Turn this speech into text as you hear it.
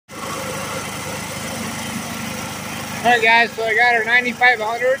Alright guys, so I got our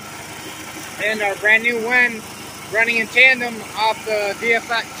 9500 and our brand new WEN running in tandem off the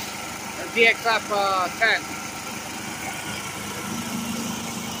DFX or DXF 10.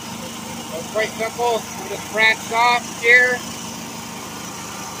 So it's quite simple. We just branched off here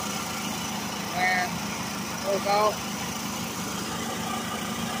and goes out.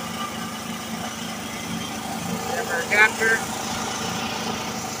 There's our adapter.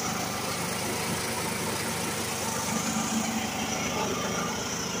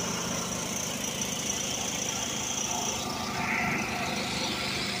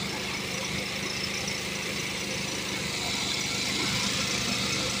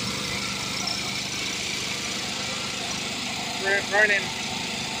 Running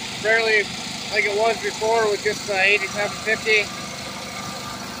fairly like it was before with just the 8750.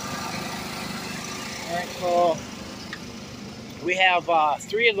 Alright, so we have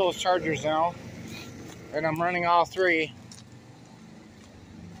 3 of those chargers now, and I'm running all 3.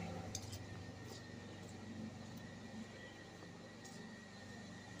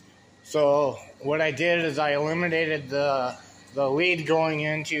 So what I did is I eliminated the lead going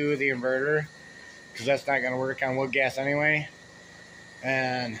into the inverter, because that's not going to work on wood gas anyway.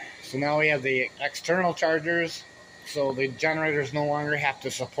 And so now we have the external chargers, so the generators no longer have to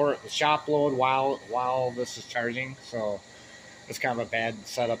support the shop load while this is charging. So it's kind of a bad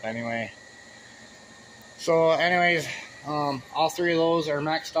setup anyway. So anyways, all 3 of those are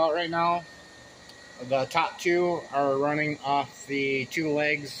maxed out right now. The top 2 are running off the 2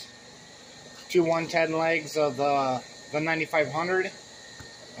 110 legs of the 9500,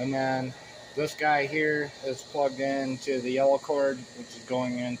 and then this guy here is plugged into the yellow cord, which is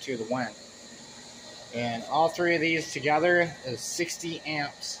going into the WEN. And all 3 of these together is 60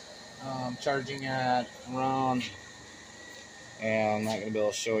 amps, charging at around, and I'm not going to be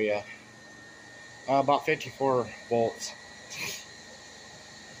able to show you, about 54 volts.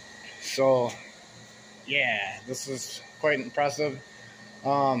 So yeah, this is quite impressive.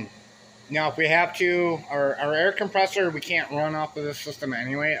 Now if we have to, our air compressor, we can't run off of this system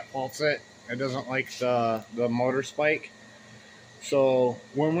anyway. It faults it. It doesn't like the motor spike. So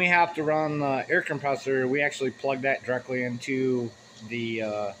when we have to run the air compressor, we actually plug that directly into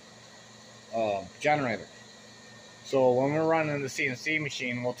the generator. So when we're running the CNC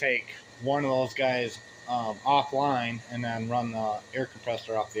machine, we'll take one of those guys offline and then run the air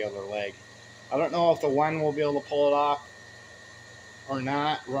compressor off the other leg. I don't know if the WEN will be able to pull it off or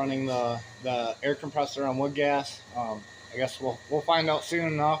not, running the air compressor on wood gas. I guess we'll find out soon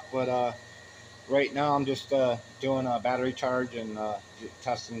enough, but right now I'm just doing a battery charge and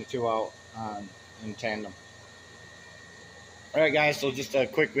testing the 2 out in tandem. Alright guys, so just a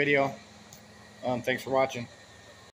quick video. Thanks for watching.